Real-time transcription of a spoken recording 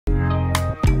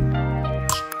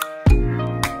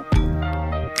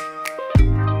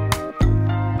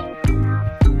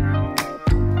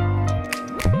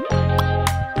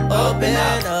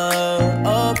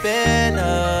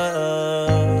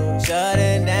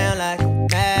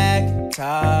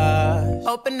charge.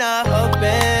 Open up,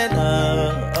 open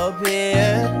up.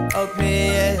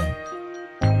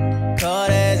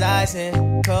 Cold as ice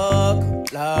and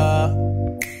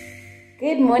Cookout.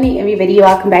 Good morning, everybody.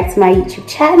 Welcome back to my YouTube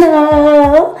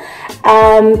channel.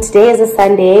 Today is a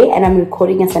Sunday and I'm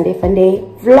recording a Sunday Funday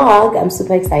vlog. I'm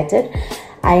super excited.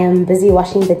 I am busy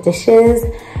washing the dishes,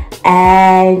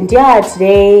 and yeah,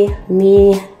 today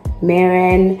me,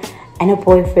 Maren, and her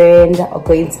boyfriend are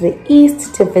going to the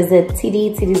east to visit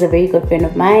TD. TD is a very good friend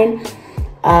of mine.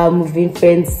 We've been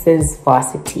friends since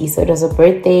varsity, so it was a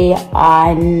birthday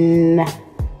on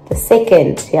the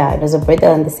 2nd. Yeah, it was a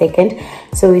birthday on the 2nd,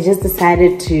 so we just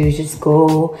decided to just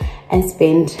go and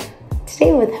spend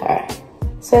today with her.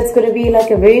 So it's going to be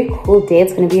like a very cool day.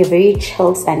 It's going to be a very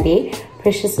chill Sunday.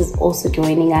 Precious is also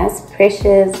joining us.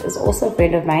 Precious is also a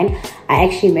friend of mine. I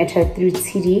actually met her through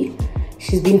TD.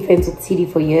 She's been friends with TD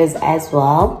for years as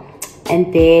well.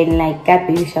 And then like got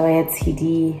baby shower at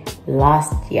TD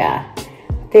last year.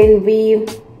 Then we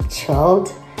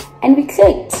chilled and we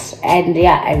clicked. And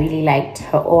yeah, I really liked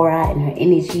her aura and her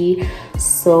energy.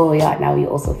 So yeah, now we're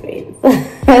also friends.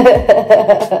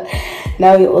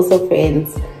 Now we're also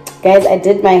friends. Guys, I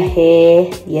did my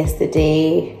hair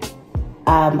yesterday.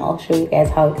 I'll show you guys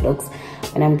how it looks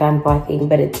when I'm done bathing,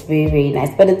 but it's very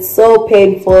nice, but it's so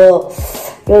painful.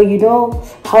 Yo, you know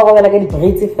how I like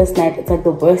the first night, it's like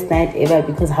the worst night ever,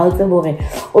 because how it's boring.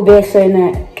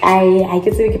 I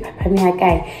get to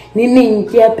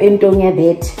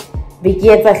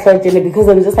because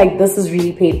I'm just like, this is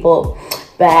really painful.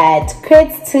 But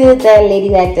credits to the lady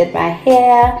that did my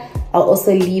hair. I'll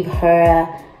also leave her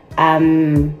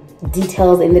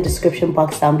details in the description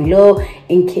box down below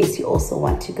in case you also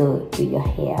want to go do your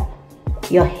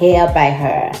hair by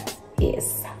her.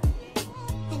 Yes.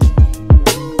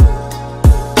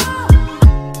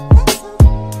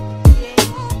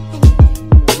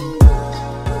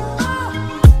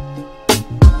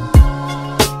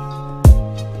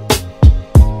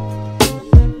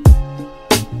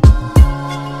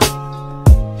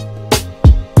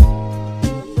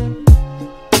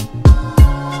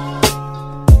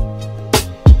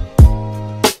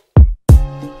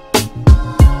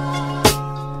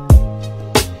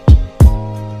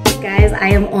 Guys, I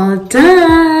am all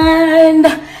done.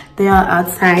 They are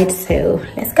outside, so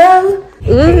let's go.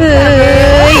 Ooh,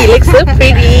 you look so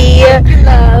pretty.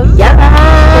 Love.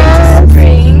 Yeah.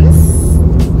 Springs.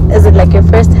 Is it like your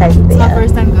first time there? It's my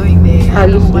first time going there. How are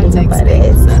you feeling about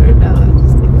it? I don't know. I'm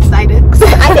just excited.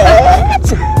 Excited.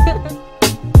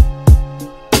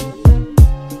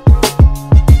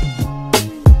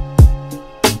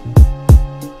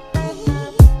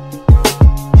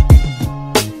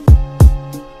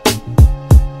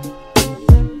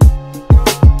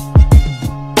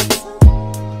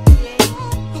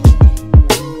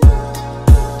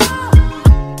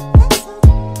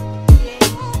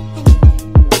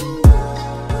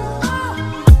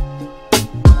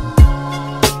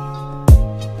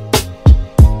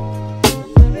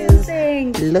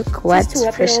 Look what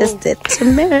Precious did to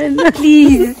Maren.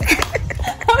 Please. The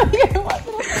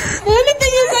only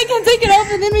thing is I can take it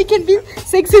off and then we can be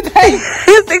sexy time.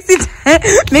 Sexy time.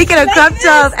 Make it a crop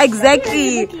top.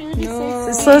 Exactly.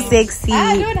 No. So sexy.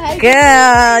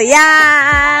 Girl, yes.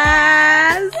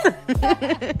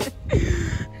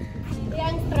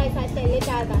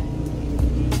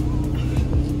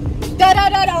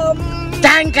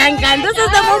 Dang, dang, dang. This is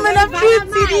the moment of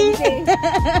beauty.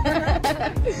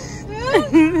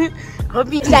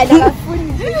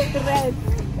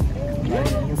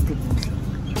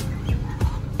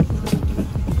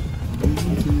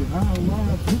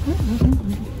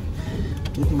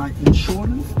 Get my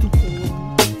insurance to call.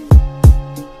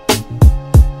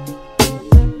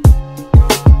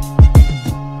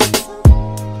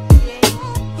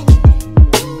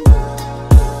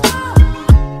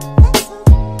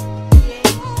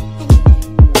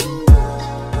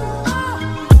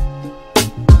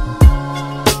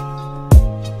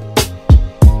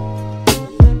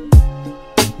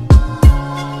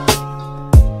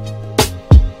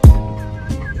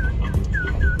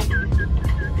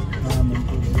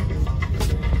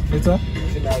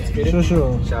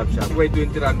 Sure. Sharp. Wait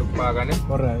 20 rand to Pagane.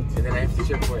 Alright. And then I have to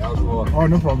check for alcohol. Oh,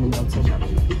 no problem. I'll check.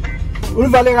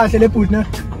 Ulvale ka sila put na.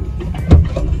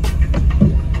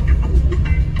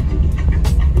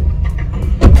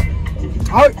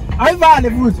 Ay vale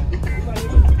put.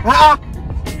 Ah.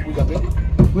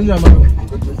 Kunja mano.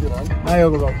 Ayo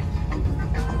go.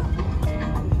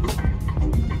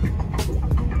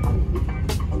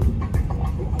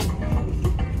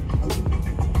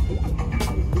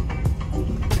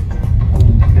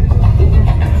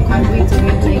 Can't wait to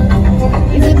get like,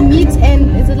 is it meat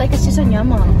and is it like a it's just a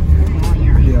nyama.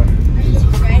 Yeah.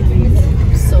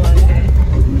 So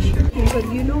But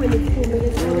you know when it's 4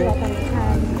 minutes to walk on the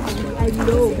time, I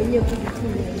know when you're 15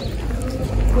 minutes.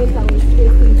 Because I was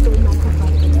thinking so much about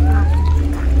the time.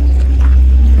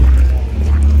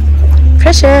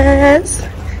 Precious.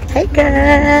 Hey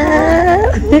girl.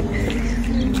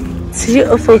 So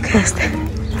you're focused.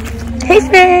 Hey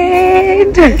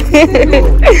friend.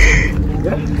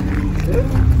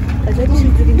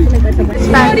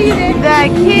 The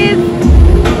kids,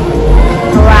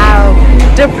 wow,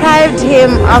 deprived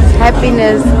him of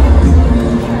happiness.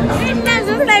 I'm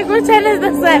just like, which one is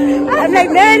this one? I'm like,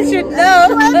 no one should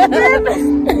know.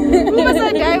 What's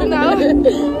our time now?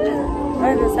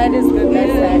 Oh, the side is good, that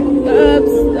side.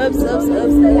 Oops.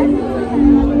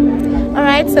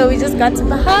 Alright, so we just got to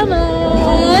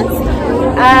Bahamas.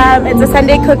 It's a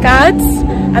Sunday cookout.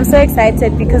 I'm so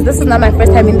excited because this is not my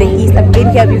first time in the East. I've been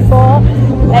here before.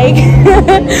 Like,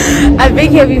 I've been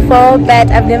here before, but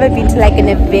I've never been to like an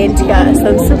event here. So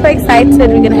I'm super excited.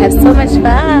 We're gonna have so much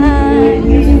fun.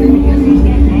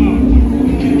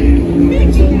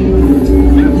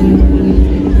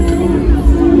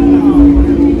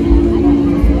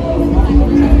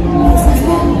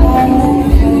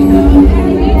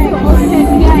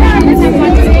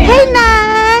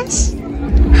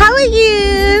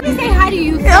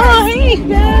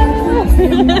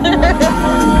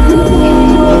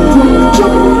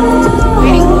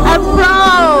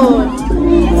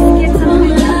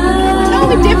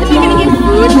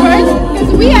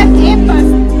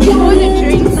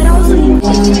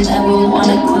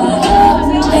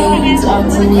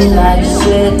 Like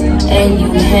shit, and you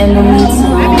handle me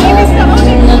too. At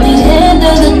the end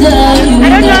of the day, I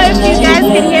don't know if you guys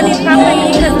can hear me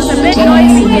properly because it's a bit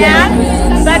noisy here,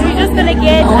 but we're just gonna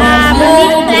get a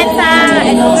meat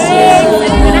platter and drinks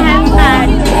and we're gonna have fun.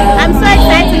 I'm so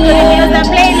excited because I'm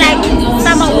playing like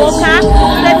Summer Walker,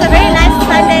 so it's a very nice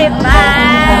Sunday vibe.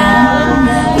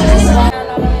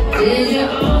 did your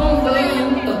own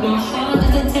way, but my heart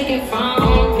doesn't take it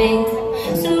from me.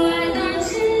 So why don't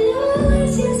you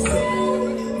lose yourself?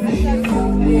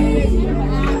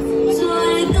 So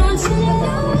why don't you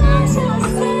lose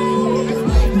yourself?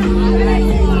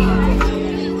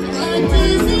 What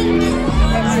does it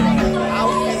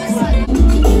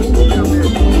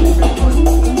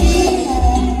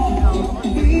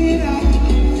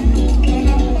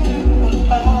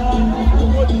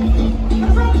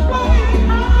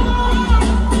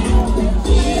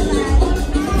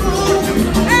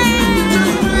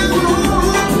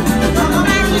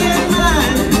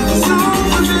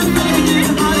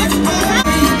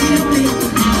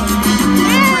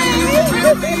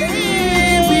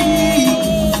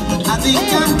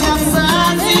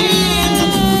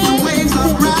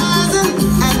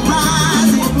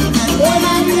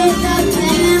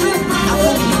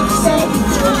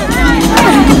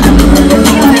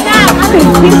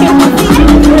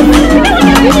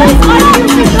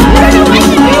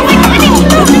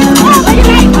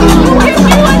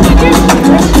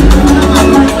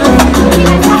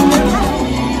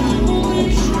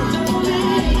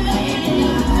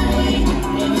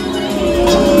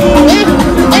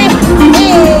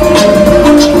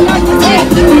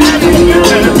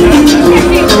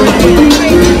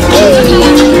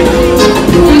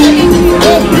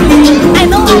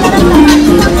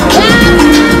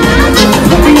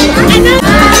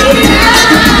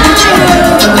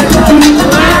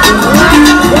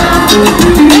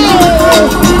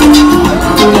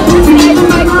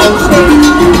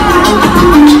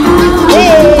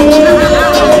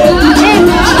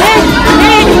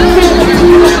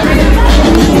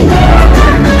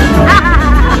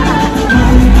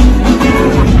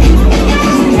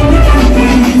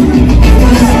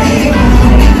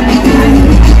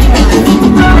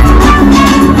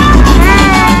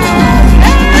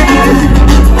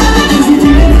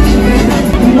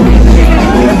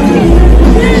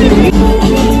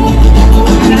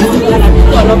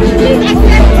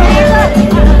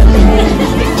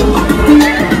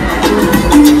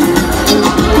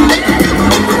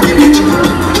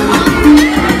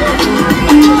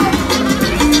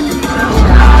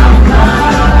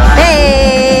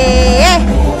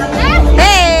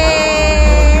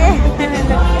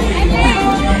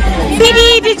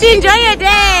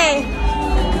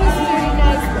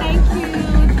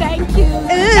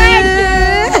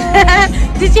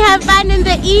Did you have fun in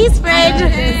the East, Fred?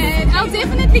 I'll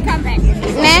definitely come back.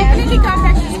 Nah? Definitely come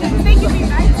back. Thank you for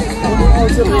inviting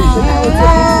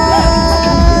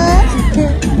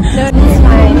No, it's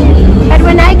fine. But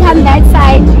when I come that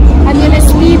side, I'm gonna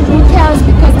sleep hotels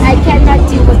because I cannot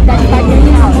deal with that fucking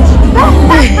house.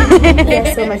 Thank you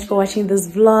guys so much for watching this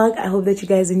vlog. I hope that you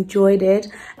guys enjoyed it.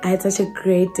 I had such a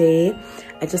great day.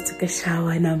 I just took a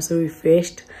shower and I'm so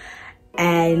refreshed.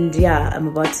 And yeah, I'm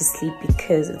about to sleep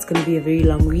because it's going to be a very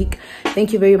long week.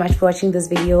 Thank you very much for watching this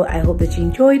video. I hope that you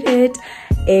enjoyed it.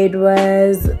 It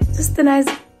was just a nice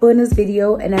bonus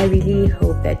video, and I really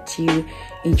hope that you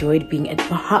enjoyed being at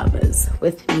Bahamas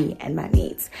with me and my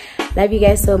mates. Love you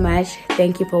guys so much.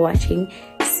 Thank you for watching.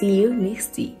 See you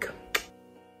next week.